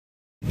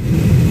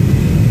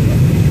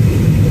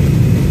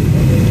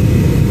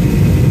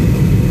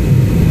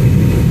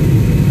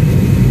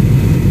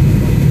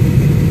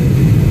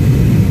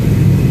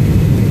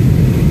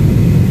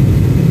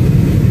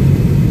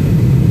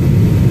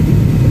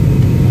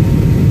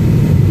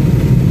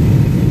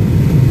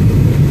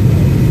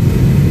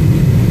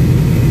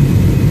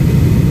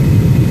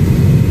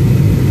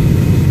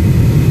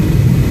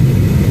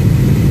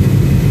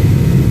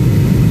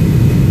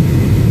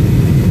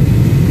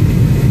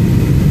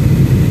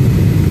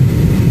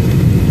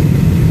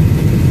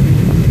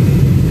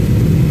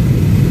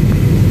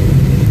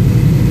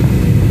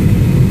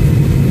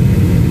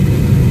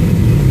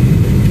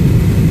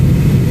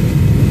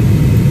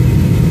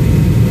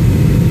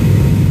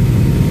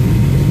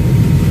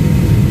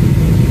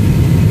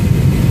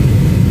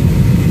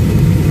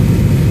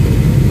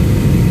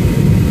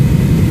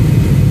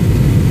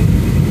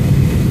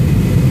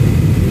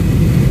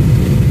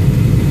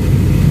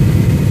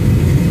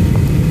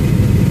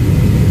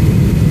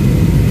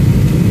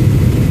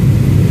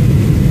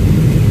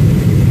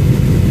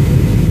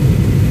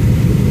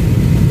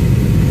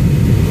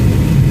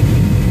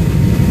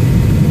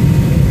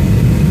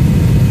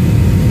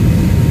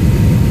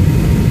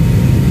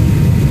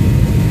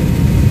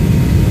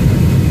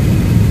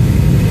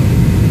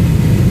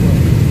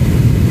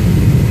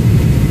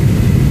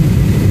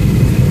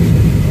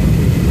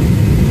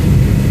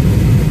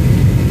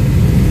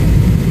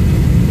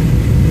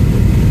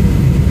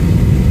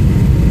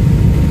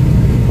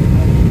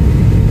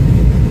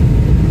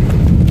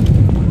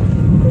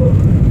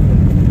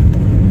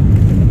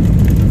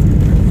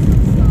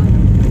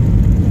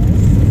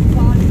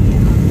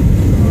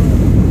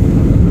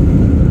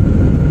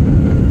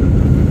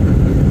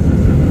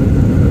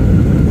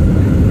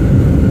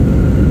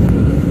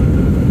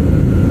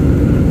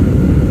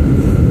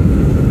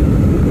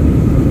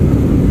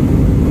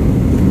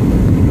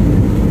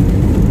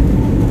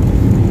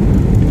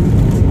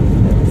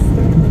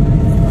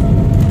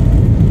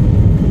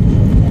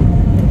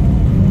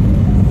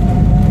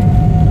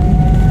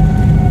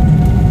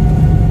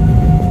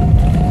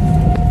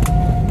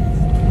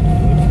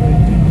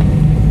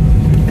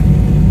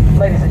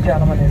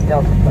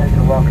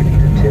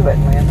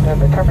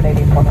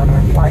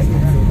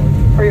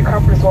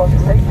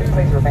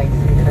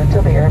seated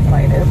until the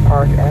airplane is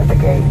parked at the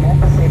gate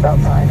and the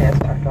seatbelt sign is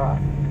turned off.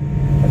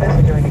 The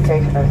messenger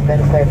indication has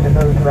been safe to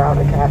move throughout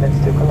the cabins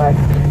to collect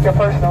your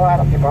personal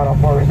items you brought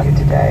on board with you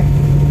today.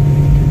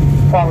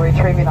 While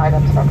retrieving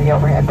items from the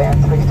overhead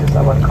bins, please do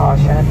so with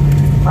caution.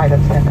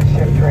 Items tend to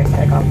shift during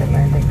takeoff and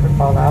landing could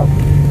fall out,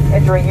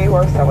 injuring you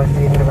or someone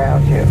seated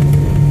around you.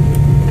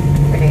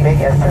 If you need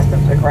any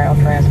assistance with ground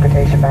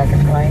transportation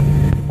baggage claim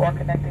or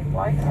connecting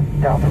flights,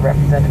 Delta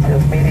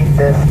representatives meeting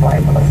this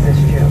flight will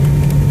assist you.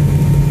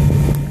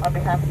 On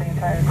behalf of the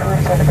entire crew,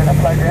 it's been a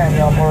pleasure having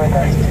you on board with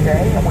us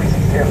today, and we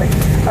sincerely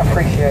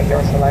appreciate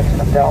your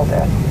selection of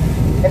Delta.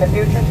 In the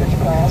future, should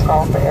your plans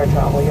call for air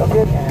travel, you'll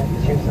get in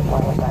and choose to fly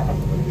with us.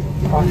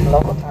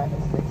 Local time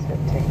is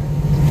 6:15.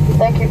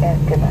 Thank you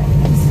and good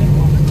night.